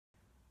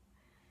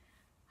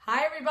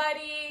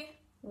everybody!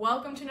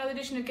 Welcome to another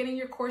edition of Getting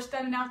Your Course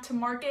Done and Out to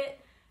Market.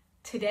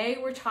 Today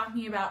we're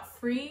talking about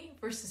free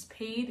versus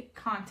paid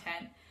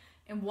content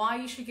and why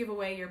you should give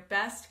away your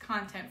best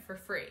content for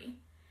free.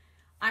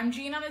 I'm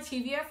Jean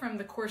Anativia from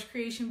the Course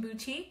Creation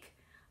Boutique.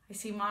 I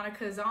see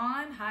Monica's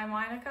on. Hi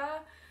Monica.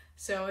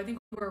 So I think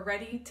we're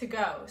ready to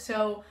go.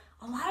 So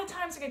a lot of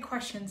times I get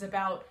questions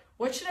about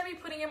what should I be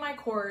putting in my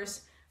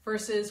course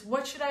versus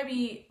what should I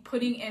be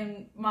putting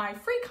in my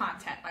free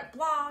content, my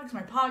blogs,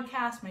 my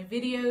podcasts, my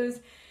videos.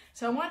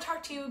 So I want to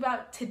talk to you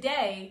about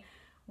today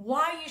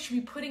why you should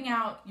be putting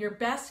out your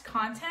best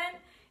content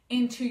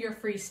into your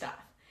free stuff.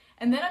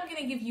 And then I'm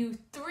going to give you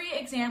 3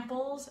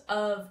 examples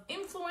of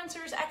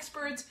influencers,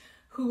 experts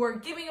who are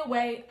giving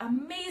away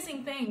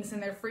amazing things in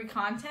their free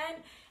content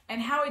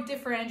and how it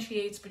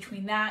differentiates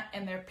between that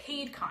and their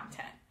paid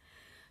content.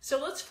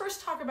 So let's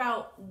first talk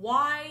about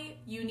why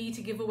you need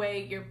to give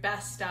away your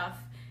best stuff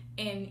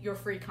in your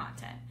free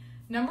content.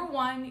 Number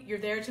 1, you're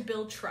there to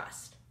build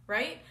trust,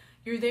 right?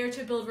 You're there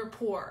to build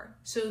rapport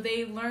so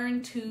they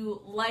learn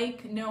to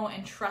like, know,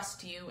 and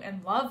trust you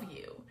and love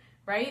you,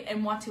 right?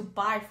 And want to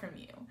buy from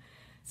you.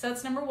 So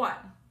that's number 1.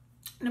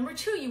 Number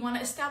 2, you want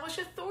to establish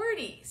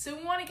authority. So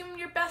you want to give them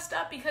your best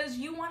stuff because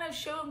you want to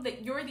show them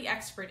that you're the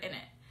expert in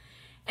it.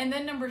 And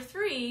then number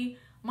 3,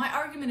 my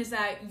argument is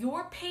that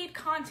your paid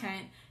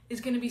content is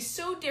going to be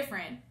so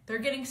different. They're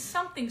getting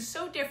something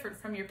so different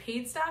from your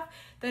paid stuff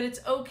that it's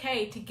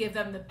okay to give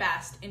them the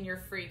best in your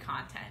free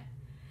content.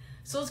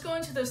 So let's go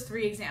into those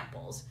 3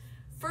 examples.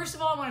 First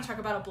of all, I want to talk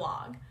about a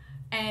blog.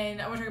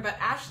 And I want to talk about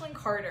Ashlyn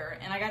Carter.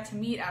 And I got to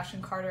meet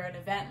Ashlyn Carter at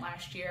an event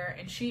last year.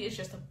 And she is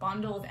just a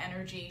bundle of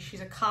energy.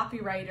 She's a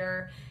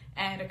copywriter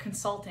and a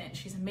consultant.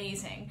 She's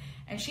amazing.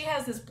 And she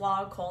has this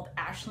blog called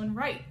Ashlyn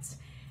Writes.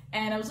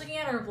 And I was looking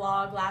at her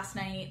blog last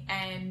night,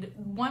 and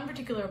one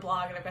particular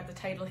blog, and I've got the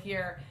title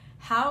here,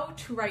 How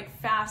to Write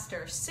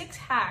Faster, 6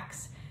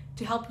 Hacks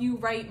to Help You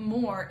Write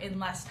More in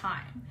Less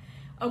Time.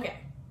 Okay,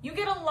 you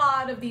get a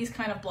lot of these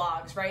kind of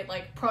blogs, right?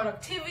 Like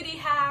productivity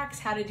hacks,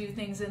 how to do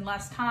things in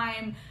less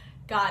time,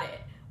 got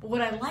it. But what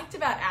I liked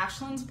about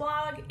Ashlyn's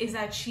blog is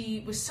that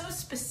she was so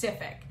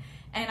specific,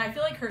 and I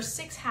feel like her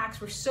 6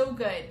 hacks were so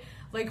good.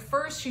 Like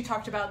first, she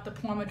talked about the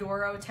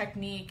Pomodoro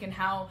technique and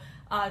how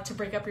to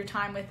break up your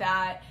time with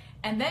that.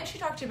 And then she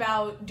talked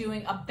about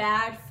doing a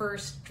bad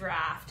first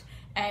draft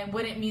and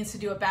what it means to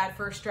do a bad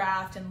first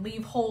draft and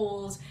leave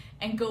holes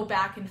and go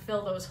back and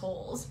fill those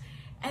holes.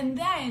 And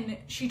then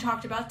she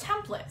talked about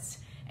templates,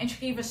 and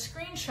she gave a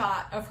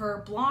screenshot of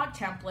her blog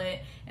template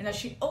and that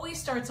she always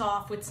starts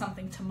off with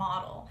something to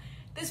model.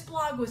 This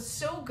blog was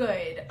so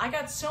good. I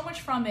got so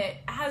much from it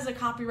as a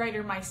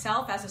copywriter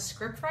myself, as a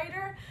script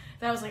writer,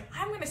 that I was like,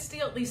 I'm going to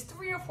steal at least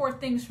 3 or 4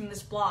 things from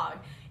this blog.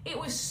 It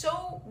was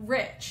so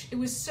rich. It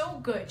was so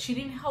good. She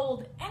didn't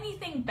hold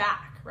anything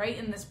back, right,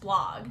 in this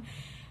blog.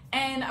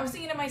 And I was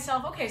thinking to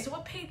myself, okay, so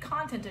what paid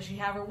content does she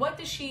have, or how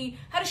does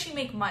she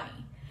make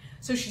money?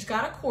 So she's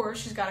got a course,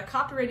 she's got a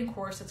copywriting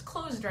course that's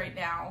closed right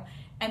now,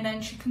 and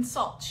then she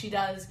consults. She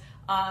does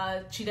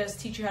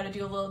teach you how to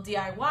do a little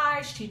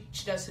DIY,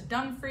 she does it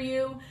done for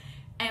you.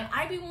 And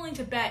I'd be willing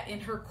to bet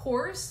in her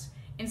course,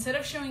 instead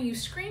of showing you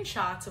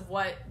screenshots of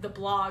what the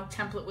blog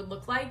template would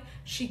look like,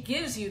 she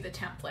gives you the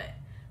template,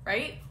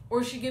 right?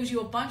 Or she gives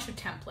you a bunch of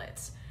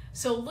templates.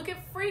 So look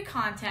at free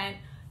content,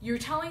 you're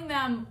telling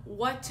them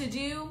what to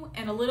do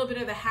and a little bit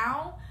of the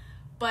how,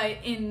 but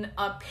in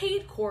a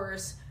paid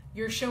course,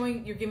 you're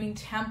giving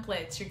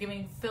templates, you're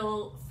giving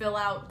fill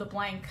out the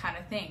blank kind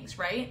of things,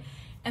 right?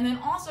 And then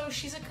also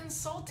she's a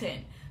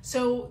consultant.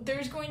 So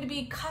there's going to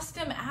be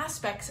custom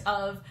aspects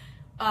of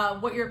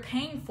what you're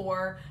paying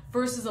for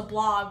versus a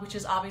blog, which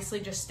is obviously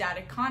just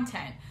static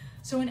content.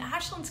 So in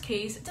Ashlyn's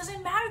case, it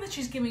doesn't matter that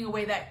she's giving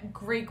away that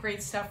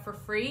great stuff for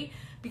free,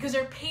 because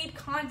her paid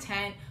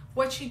content,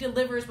 what she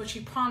delivers, what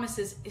she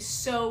promises is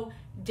so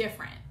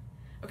different.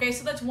 Okay,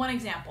 so that's one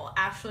example,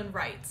 Ashlyn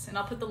Writes, and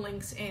I'll put the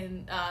links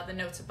in the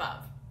notes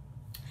above.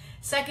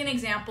 Second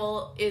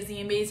example is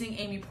the amazing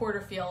Amy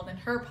Porterfield and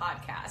her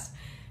podcast.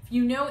 If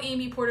you know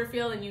Amy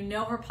Porterfield and you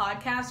know her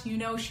podcast, you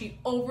know she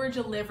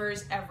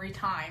over-delivers every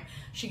time.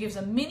 She gives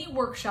a mini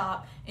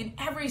workshop in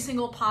every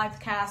single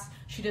podcast.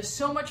 She does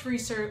so much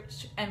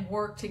research and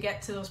work to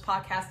get to those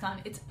podcasts done.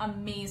 It's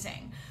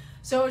amazing.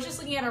 So I was just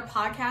looking at her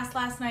podcast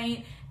last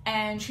night,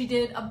 and she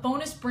did a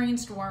bonus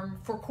brainstorm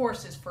for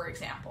courses, for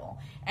example.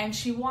 And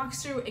she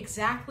walks through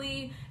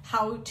exactly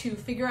how to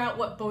figure out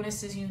what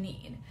bonuses you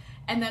need.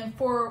 And then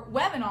for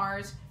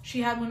webinars,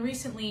 she had one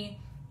recently,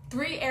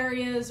 3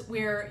 areas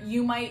where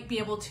you might be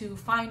able to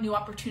find new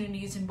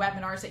opportunities in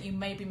webinars that you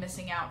may be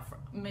missing out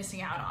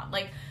on,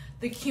 like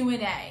the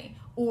Q&A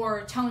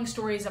or telling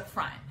stories up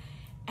front.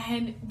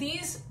 And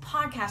these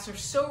podcasts are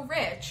so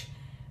rich,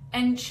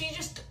 and she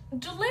just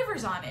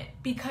delivers on it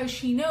because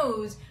she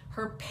knows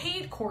her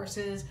paid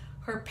courses,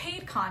 her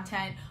paid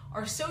content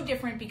are so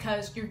different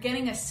because you're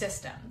getting a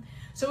system.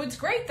 So it's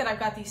great that I've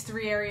got these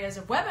 3 areas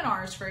of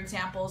webinars, for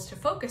examples, to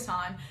focus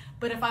on,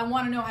 but if I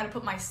want to know how to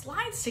put my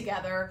slides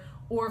together,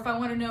 or if I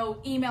want to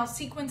know email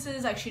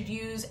sequences I should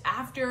use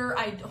after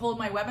I hold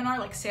my webinar,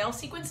 like sales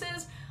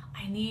sequences,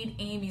 I need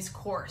Amy's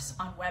course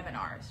on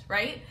webinars,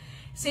 right?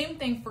 Same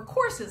thing for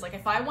courses. Like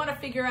if I want to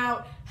figure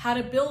out how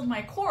to build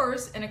my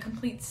course in a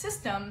complete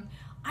system,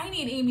 I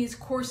need Amy's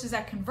courses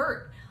that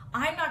convert.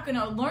 I'm not going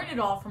to learn it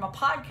all from a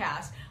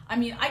podcast. I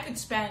mean, I could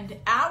spend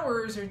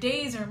hours or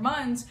days or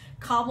months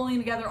cobbling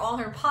together all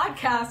her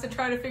podcasts to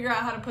try to figure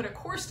out how to put a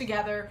course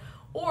together,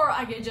 or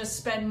I could just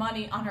spend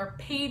money on her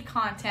paid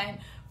content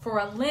for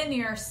a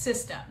linear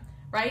system,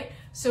 right?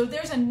 So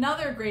there's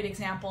another great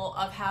example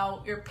of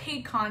how your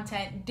paid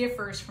content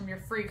differs from your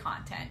free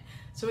content.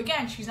 So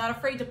again, she's not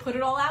afraid to put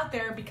it all out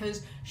there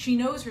because she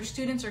knows her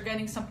students are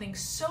getting something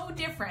so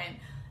different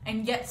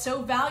and yet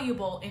so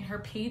valuable in her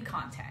paid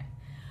content.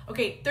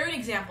 Okay, third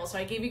example. So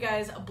I gave you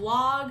guys a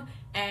blog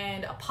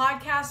and a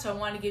podcast, so I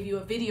want to give you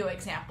a video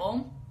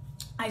example.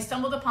 I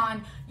stumbled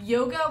upon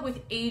Yoga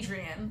with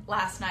Adriene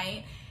last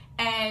night,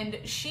 and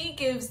she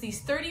gives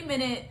these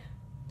 30-minute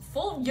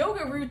full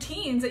yoga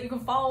routines that you can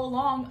follow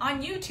along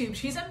on YouTube.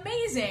 She's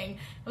amazing.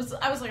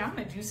 I was like, I'm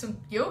gonna do some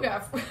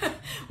yoga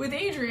with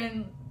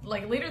Adriene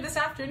like later this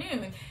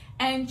afternoon.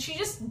 And she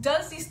just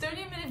does these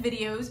 30-minute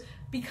videos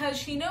because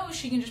she knows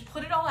she can just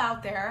put it all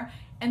out there.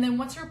 And then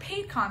what's her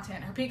paid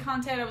content? Her paid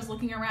content, I was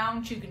looking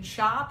around, you can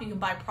shop, you can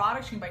buy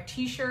products, you can buy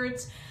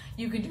t-shirts,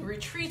 you can do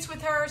retreats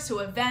with her, so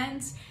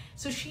events.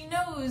 So she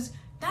knows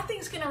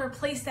nothing's gonna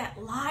replace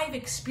that live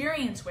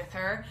experience with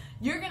her.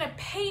 You're gonna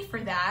pay for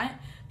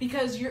that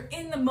because you're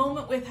in the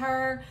moment with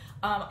her.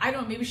 I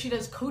don't know, maybe she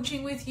does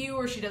coaching with you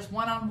or she does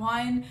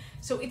one-on-one.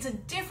 So it's a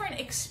different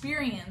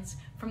experience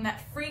from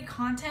that free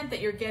content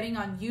that you're getting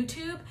on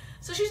YouTube.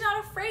 So she's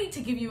not afraid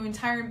to give you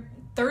entire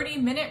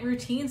 30-minute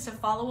routines to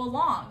follow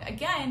along.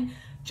 Again,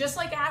 just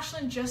like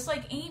Ashlyn, just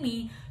like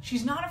Amy,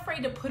 she's not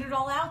afraid to put it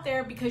all out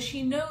there because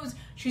she knows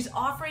she's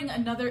offering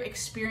another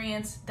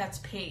experience that's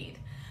paid.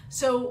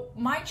 So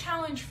my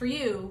challenge for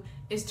you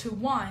is to,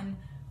 one,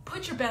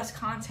 put your best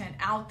content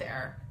out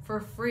there for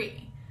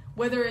free.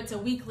 Whether it's a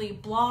weekly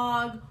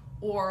blog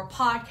or a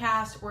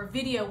podcast or a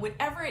video,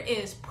 whatever it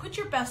is, put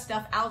your best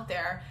stuff out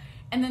there.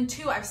 And then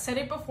two, I've said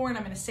it before and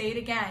I'm gonna say it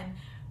again,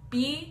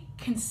 be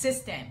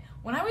consistent.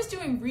 When I was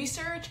doing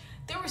research,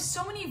 there were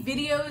so many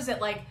videos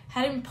that like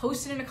hadn't been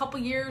posted in a couple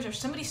years, or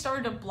somebody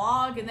started a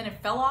blog and then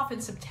it fell off in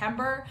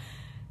September.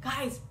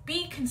 Guys,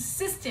 be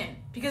consistent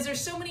because there's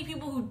so many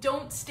people who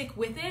don't stick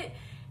with it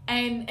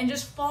and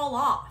just fall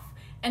off.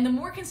 And the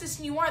more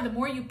consistent you are, the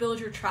more you build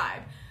your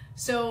tribe.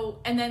 So,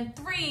 and then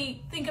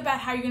three, think about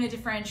how you're gonna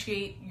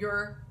differentiate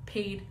your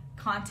paid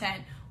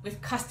content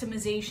with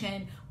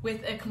customization,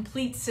 with a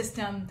complete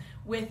system,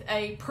 with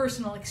a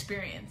personal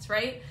experience,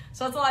 right?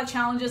 So that's a lot of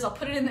challenges. I'll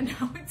put it in the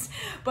notes,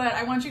 but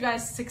I want you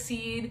guys to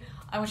succeed.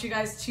 I want you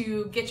guys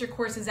to get your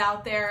courses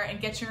out there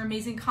and get your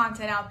amazing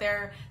content out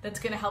there that's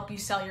gonna help you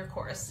sell your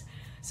course.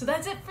 So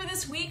that's it for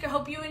this week. I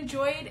hope you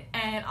enjoyed,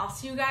 and I'll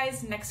see you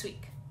guys next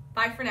week.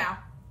 Bye for now.